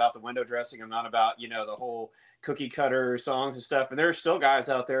 I'm not about the window dressing. I'm not about, you know, the whole cookie cutter songs and stuff. And there's still guys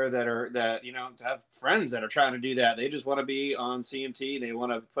out there that you know, have friends that are trying to do that. They just want to be on CMT. They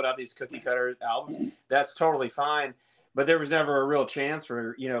want to put out these cookie cutter albums. That's totally fine. But there was never a real chance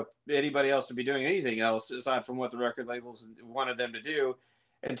for, you know, anybody else to be doing anything else aside from what the record labels wanted them to do,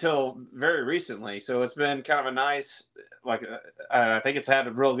 until very recently. So it's been kind of a nice, like, I think it's had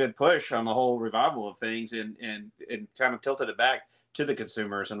a real good push on the whole revival of things, and kind of tilted it back to the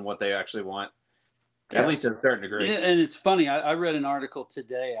consumers and what they actually want. At least to a certain degree. Yeah, and it's funny. I read an article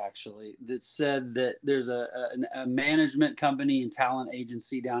today, actually, that said that there's a management company and talent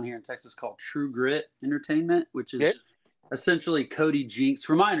agency down here in Texas called True Grit Entertainment, which is essentially Cody Jinks.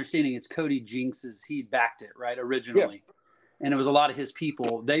 From my understanding, it's Cody Jinks. He backed it, right, originally. Yeah. And it was a lot of his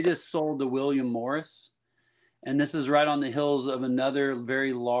people. They just sold to William Morris. And this is right on the heels of another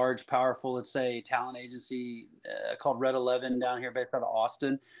very large, powerful, let's say, talent agency called Red 11 down here based out of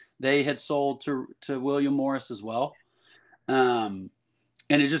Austin. They had sold to William Morris as well. And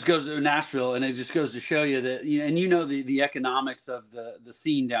it just goes to Nashville, and it just goes to show you that, the economics of the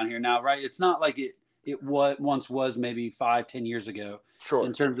scene down here now, right? It's not like it once was maybe 5-10 years ago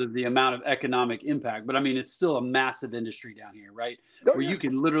in terms of the amount of economic impact. But I mean, it's still a massive industry down here, right? Where you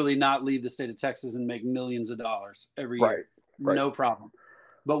can literally not leave the state of Texas and make millions of dollars every year. Right. No problem.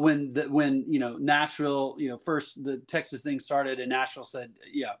 But when Nashville, first the Texas thing started and Nashville said,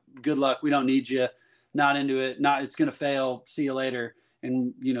 yeah, good luck. We don't need you. Not into it. It's going to fail. See you later.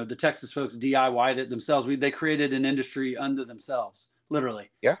 And, the Texas folks DIY'd it themselves. They created an industry unto themselves, literally.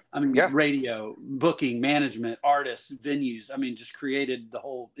 Yeah. I mean, radio, booking, management, artists, venues. I mean, just created the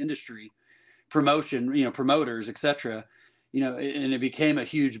whole industry, promotion, promoters, et cetera, and it became a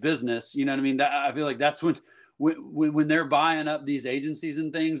huge business. You know what I mean? I feel like that's when they're buying up these agencies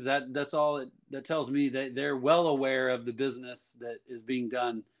and things, that's all that tells me that they're well aware of the business that is being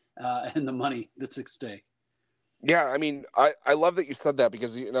done and the money that's at stake. Yeah, I mean, I love that you said that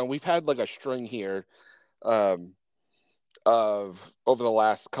because we've had like a string here of over the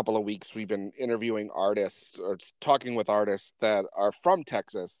last couple of weeks. We've been interviewing artists or talking with artists that are from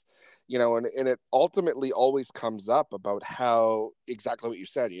Texas, and it ultimately always comes up about how exactly what you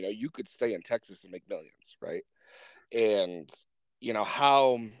said. You could stay in Texas and make millions, right? And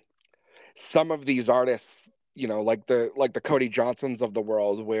how some of these artists, like the Cody Johnsons of the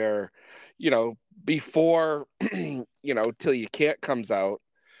world, where before Till You Can't comes out,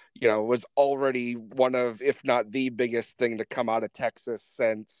 was already one of, if not the biggest thing to come out of Texas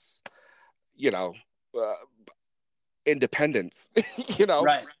since independence.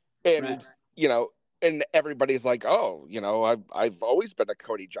 Right. And and everybody's like, oh, I've always been a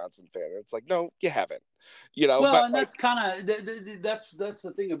Cody Johnson fan. And it's like, no, you haven't. Well, but, and that's kind of that's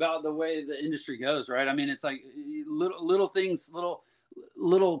the thing about the way the industry goes, right? I mean, it's like little things,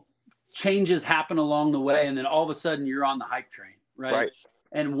 little changes happen along the way, and then all of a sudden you're on the hype train, right?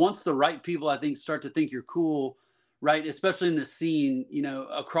 And once the right people, I think, start to think you're cool, right? Especially in the scene,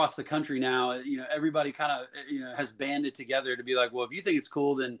 across the country now, everybody kind of has banded together to be like, well, if you think it's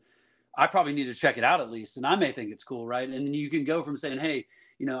cool, then I probably need to check it out at least, and I may think it's cool, right? And then you can go from saying, hey,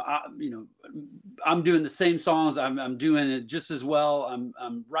 I'm doing the same songs, I'm doing it just as well,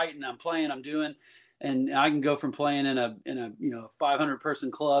 I'm writing, I'm playing, I'm doing, and I can go from playing in a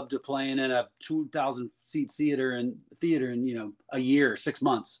 500-person club to playing in a 2,000-seat theater in a year, 6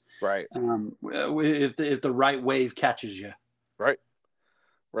 months, right? If the right wave catches you,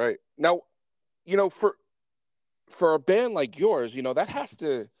 right now, for a band like yours, you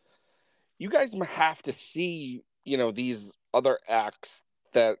guys have to see, these other acts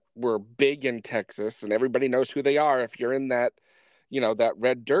that were big in Texas, and everybody knows who they are. If you're in that, that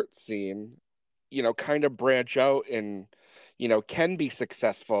red dirt scene, kind of branch out and, can be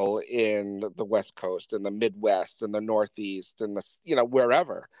successful in the West Coast and the Midwest and the Northeast and the,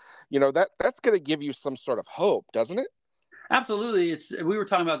 wherever, that's going to give you some sort of hope, doesn't it? Absolutely. We were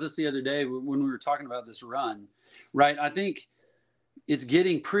talking about this the other day when we were talking about this run, right? I think it's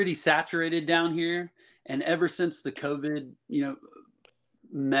getting pretty saturated down here. And ever since the COVID,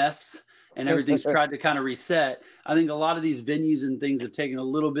 mess and everything's tried to kind of reset, I think a lot of these venues and things have taken a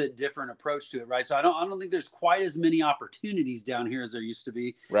little bit different approach to it, right? So I don't think there's quite as many opportunities down here as there used to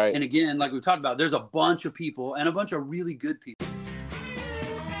be. Right. And again, like we talked about, there's a bunch of people and a bunch of really good people.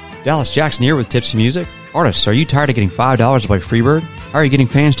 Dallas Jackson here with Tipsy Music. Artists, are you tired of getting $5 to play Freebird? How are you getting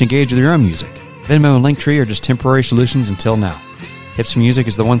fans to engage with your own music? Venmo and Linktree are just temporary solutions until now. Tipsy Music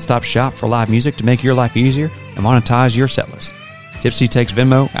is the one-stop shop for live music to make your life easier and monetize your setlist. Tipsy takes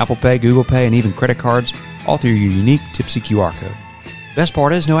Venmo, Apple Pay, Google Pay, and even credit cards, all through your unique Tipsy QR code. Best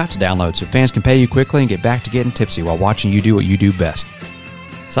part is no app to download, so fans can pay you quickly and get back to getting tipsy while watching you do what you do best.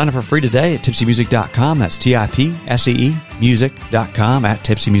 Sign up for free today at tipsymusic.com. That's TIPSEE music.com, at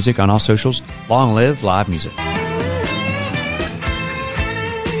Tipsy Music on all socials. Long live live music.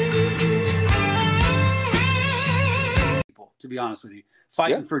 To be honest with you,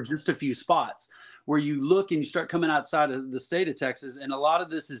 fighting for just a few spots, where you look and you start coming outside of the state of Texas, and a lot of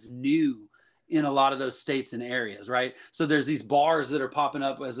this is new in a lot of those states and areas, right? So there's these bars that are popping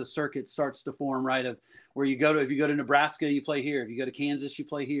up as a circuit starts to form, right? Of where you go to, if you go to Nebraska, you play here. If you go to Kansas, you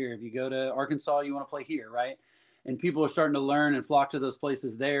play here. If you go to Arkansas, you want to play here, right? And people are starting to learn and flock to those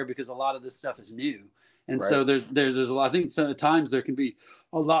places there because a lot of this stuff is new. And so there's a lot, I think at times there can be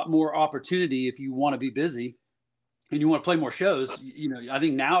a lot more opportunity if you want to be busy and you want to play more shows. You know, I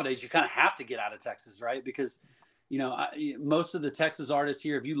think nowadays you kind of have to get out of Texas, right? Because you know, most of the Texas artists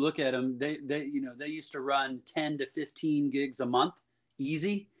here, if you look at them, they used to run 10 to 15 gigs a month,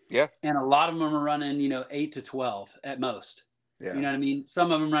 easy. Yeah. And a lot of them are running, 8 to 12 at most. Yeah. You know what I mean?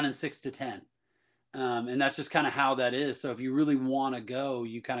 Some of them running 6 to 10. And that's just kind of how that is. So if you really want to go,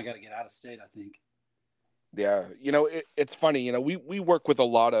 you kind of got to get out of state, I think. Yeah. You know, it's funny, you know, we work with a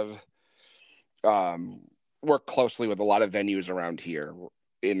lot of, work closely with a lot of venues around here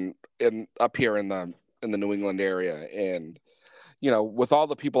up here in the New England area. And, you know, with all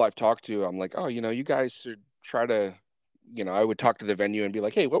the people I've talked to, I'm like, oh, you know, you guys should try to, you know, I would talk to the venue and be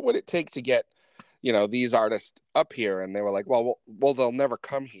like, hey, what would it take to get, you know, these artists up here? And they were like, well, they'll never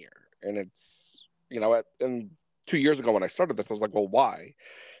come here. And it's, you know, and 2 years ago when I started this, I was like, well, why?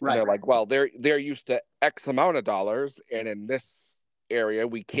 Right. And they're like, well, they're used to X amount of dollars. And in this area,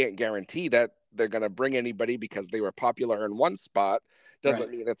 we can't guarantee that they're going to bring anybody because they were popular in one spot.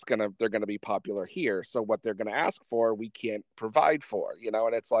 Doesn't mean they're going to be popular here. So what they're going to ask for, we can't provide for, you know?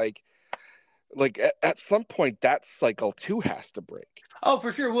 And it's like at some point that cycle too has to break. Oh,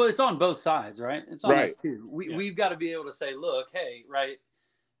 for sure. Well, it's on both sides, right? It's on us too. We've got to be able to say, look, hey, right,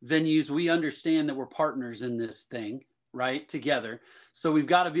 venues, we understand that we're partners in this thing, right, together. So we've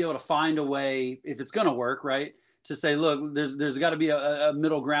got to be able to find a way, if it's going to work, right, to say, look, there's got to be a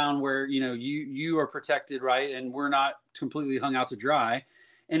middle ground where, you know, you are protected, right, and we're not completely hung out to dry.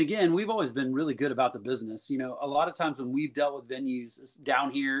 And again, we've always been really good about the business. You know, a lot of times when we've dealt with venues down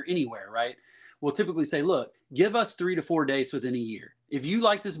here, anywhere, right, we'll typically say, look, give us 3 to 4 dates within a year. If you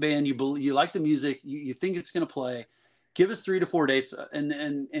like this band, you like the music, you think it's going to play, give us 3 to 4 dates.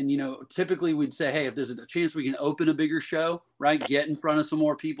 And you know, typically we'd say, hey, if there's a chance we can open a bigger show, right, get in front of some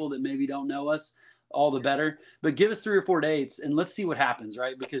more people that maybe don't know us, all the better. But give us 3 or 4 dates and let's see what happens,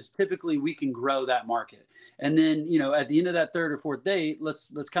 right? Because typically we can grow that market. And then, you know, at the end of that 3rd or 4th date, let's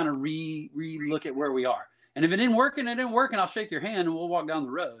kind of re-look at where we are. And if it didn't work, I'll shake your hand and we'll walk down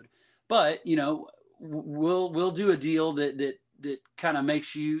the road. But, you know, we'll do a deal that kind of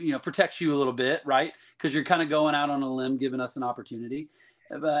makes you, you know, protects you a little bit, right? Because you're kind of going out on a limb, giving us an opportunity.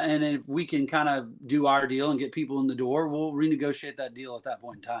 And if we can kind of do our deal and get people in the door, we'll renegotiate that deal at that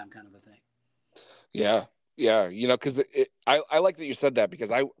point in time, kind of a thing. Yeah. Yeah. You know, because I like that you said that,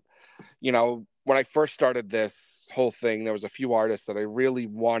 because you know, when I first started this whole thing, there was a few artists that I really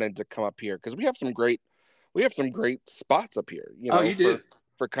wanted to come up here because we have some great spots up here, you know, you do.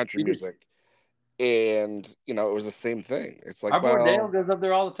 For country music. And, you know, it was the same thing. It's like, our boy Dale goes up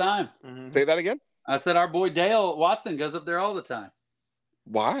there all the time. Mm-hmm. Say that again? I said our boy Dale Watson goes up there all the time.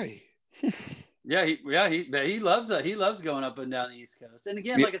 Why? He loves it. He loves going up and down the East Coast. And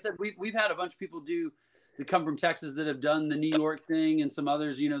again, like I said, we've had a bunch of people that come from Texas that have done the New York thing, and some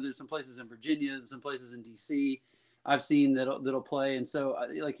others. You know, there's some places in Virginia, and some places in DC I've seen that'll play. And so,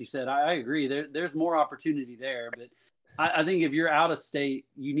 like you said, I agree. There's more opportunity there, but I think if you're out of state,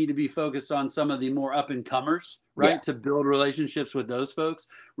 you need to be focused on some of the more up and comers, right? Yeah. To build relationships with those folks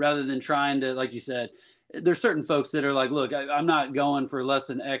rather than trying to, like you said, there's certain folks that are like, look, I'm not going for less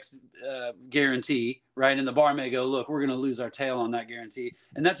than X guarantee, right? And the bar may go, look, we're going to lose our tail on that guarantee.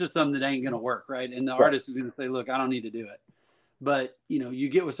 And that's just something that ain't going to work, right? And the artist is going to say, look, I don't need to do it. But, you know, you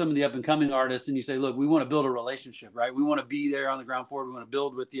get with some of the up and coming artists and you say, look, we want to build a relationship, right? We want to be there on the ground floor. We want to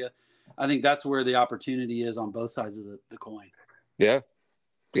build with you. I think that's where the opportunity is on both sides of the coin. Yeah.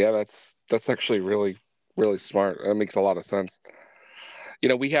 Yeah. That's actually really, really smart. That makes a lot of sense. You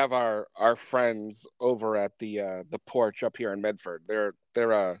know, we have our friends over at the Porch up here in Medford. They're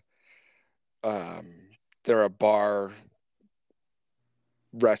a bar,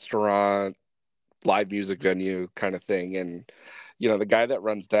 restaurant, live music venue kind of thing. And, you know, the guy that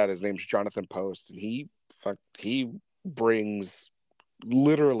runs that, his name's Jonathan Post, and he brings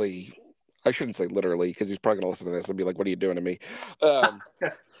literally, I shouldn't say literally, because he's probably going to listen to this and be like, what are you doing to me?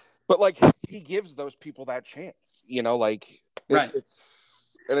 But like, he gives those people that chance, you know, like, right.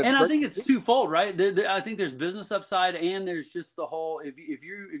 And I think it's twofold, right? I think there's business upside, and there's just the whole, if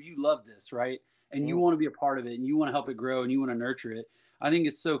you love this, right, and you want to be a part of it, and you want to help it grow, and you want to nurture it, I think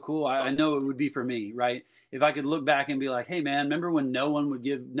it's so cool. I know it would be for me, right? If I could look back and be like, hey man, remember when no one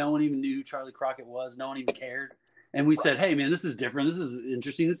even knew who Charlie Crockett was, no one even cared, and we said, hey man, this is different, this is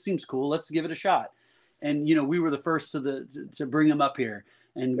interesting, this seems cool, let's give it a shot. And you know, we were the first to bring them up here.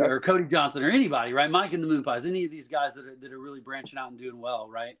 and or Cody Johnson or anybody, right? Mike and the Moon Pies, any of these guys that are really branching out and doing well,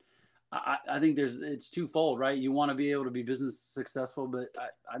 right? I think it's twofold, right? You want to be able to be business successful, but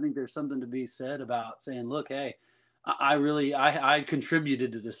I think there's something to be said about saying, look, hey, I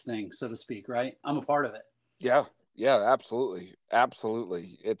contributed to this thing, so to speak, right? I'm a part of it. Yeah, absolutely.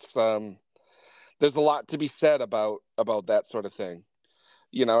 It's there's a lot to be said about that sort of thing.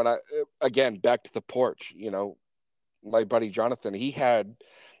 And again, back to the porch, my buddy Jonathan, he had,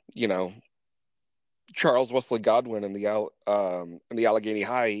 Charles Wesley Godwin in the Allegheny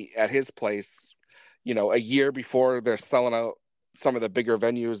High at his place, a year before they're selling out some of the bigger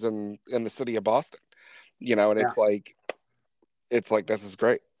venues in the city of Boston, and it's like this is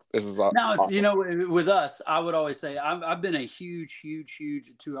great. This is now it's awesome. With us, I would always say I've been a huge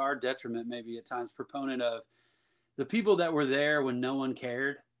to our detriment, maybe at times, proponent of the people that were there when no one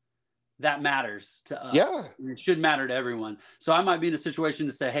cared. That matters to us. Yeah, it should matter to everyone. So I might be in a situation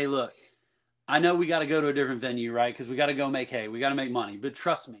to say, hey, look, I know we got to go to a different venue, right? Because we got to go make hay. We got to make money. But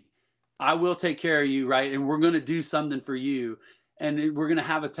trust me, I will take care of you, right? And we're going to do something for you. And we're going to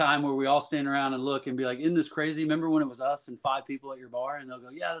have a time where we all stand around and look and be like, isn't this crazy? Remember when it was us and 5 people at your bar? And they'll go,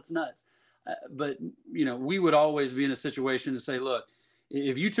 yeah, that's nuts. But, we would always be in a situation to say, look,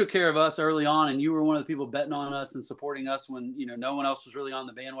 if you took care of us early on and you were one of the people betting on us and supporting us when, no one else was really on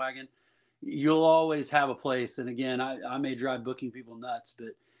the bandwagon, you'll always have a place. And again, I may drive booking people nuts, but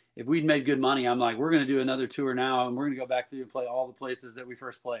if we'd made good money, I'm like, we're going to do another tour now, and we're going to go back through and play all the places that we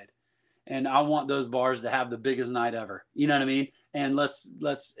first played. And I want those bars to have the biggest night ever. You know what I mean? And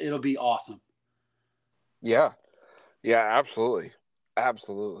it'll be awesome. Yeah, absolutely.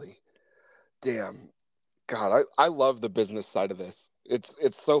 Damn, God, I love the business side of this. It's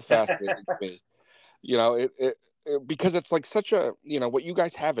so fascinating to me. It because it's like such a, what you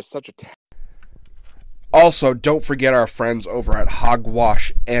guys have is such a Also, don't forget our friends over at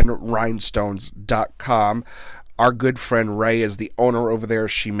hogwashandrhinestones.com. Our good friend Ray is the owner over there.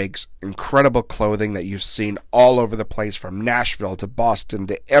 She makes incredible clothing that you've seen all over the place, from Nashville to Boston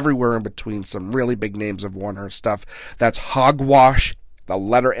to everywhere in between. Some really big names have worn her stuff. That's Hogwash, the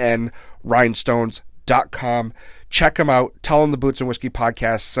letter N, rhinestones.com. Check them out. Tell them the Boots and Whiskey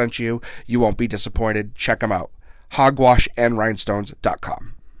podcast sent you. You won't be disappointed. Check them out.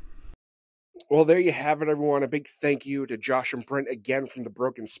 Hogwashandrhinestones.com. Well, there you have it, everyone. A big thank you to Josh and Brent again from the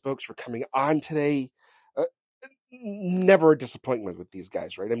Broken Spokes for coming on today. Never a disappointment with these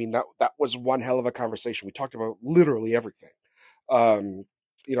guys, right? I mean, that was one hell of a conversation. We talked about literally everything. So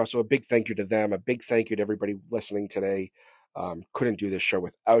a big thank you to them. A big thank you to everybody listening today. Couldn't do this show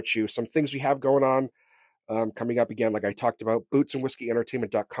without you. Some things we have going on coming up again, like I talked about,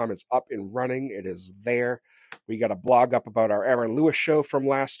 bootsandwhiskyentertainment.com is up and running. It is there. We got a blog up about our Aaron Lewis show from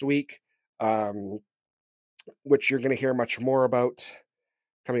last week, which you're going to hear much more about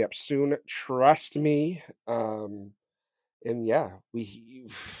coming up soon. Trust me. God,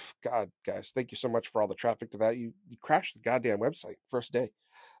 guys, thank you so much for all the traffic to that. You crashed the goddamn website first day.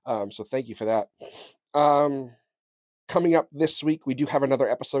 So thank you for that. Coming up this week, we do have another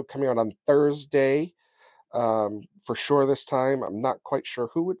episode coming out on Thursday. For sure this time. I'm not quite sure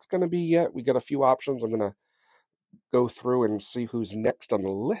who it's going to be yet. We got a few options. I'm going to go through and see who's next on the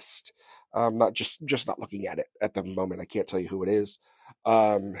list. Not not looking at it at the moment. I can't tell you who it is.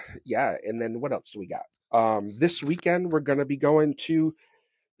 And then what else do we got? This weekend we're going to be going to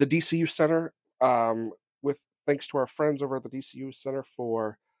the DCU Center with thanks to our friends over at the DCU Center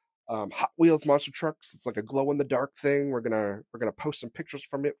for Hot Wheels monster trucks. It's like a glow in the dark thing. We're gonna post some pictures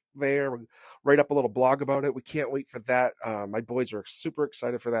from it there. We'll write up a little blog about it. We can't wait for that. My boys are super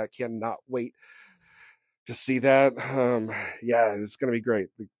excited for that. Cannot wait to see that. It's gonna be great.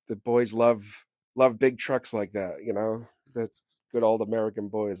 The boys love big trucks like that. That's good old American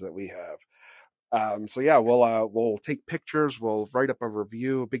boys that we have. We'll take pictures. We'll write up a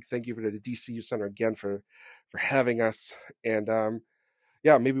review. A big thank you to the DCU Center again for having us. And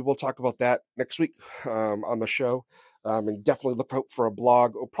maybe we'll talk about that next week on the show. And definitely look out for a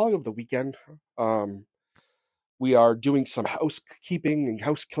blog, probably over the weekend. We are doing some housekeeping and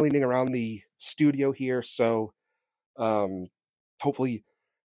house cleaning around the studio here. So hopefully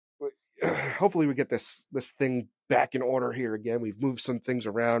we get this thing back in order here again. We've moved some things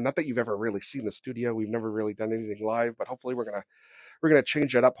around. Not that you've ever really seen the studio. We've never really done anything live, but hopefully we're gonna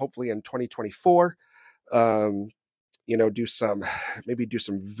change it up. Hopefully in 2024. Do some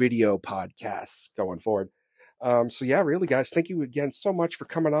video podcasts going forward. Really, guys, thank you again so much for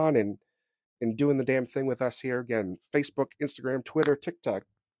coming on and doing the damn thing with us here. Again, Facebook, Instagram, Twitter, TikTok,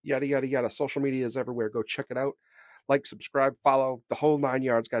 yada, yada, yada. Social media is everywhere. Go check it out. Like, subscribe, follow, the whole 9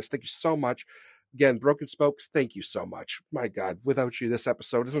 yards, guys. Thank you so much. Again, Broken Spokes, thank you so much. My God, without you, this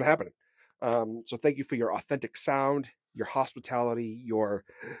episode isn't happening. So thank you for your authentic sound, your hospitality, your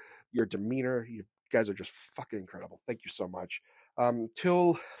demeanor. You guys are just fucking incredible. Thank you so much.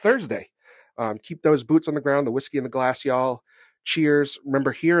 Till Thursday, keep those boots on the ground, the whiskey in the glass, y'all. Cheers.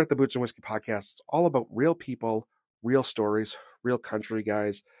 Remember, here at the Boots and Whiskey Podcast, it's all about real people, real stories, real country,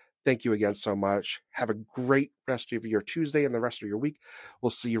 guys. Thank you again so much. Have a great rest of your Tuesday and the rest of your week. We'll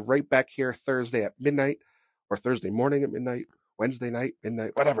see you right back here Thursday at midnight, or Thursday morning at midnight, Wednesday night,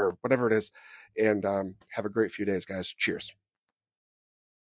 midnight, whatever it is. And have a great few days, guys. Cheers.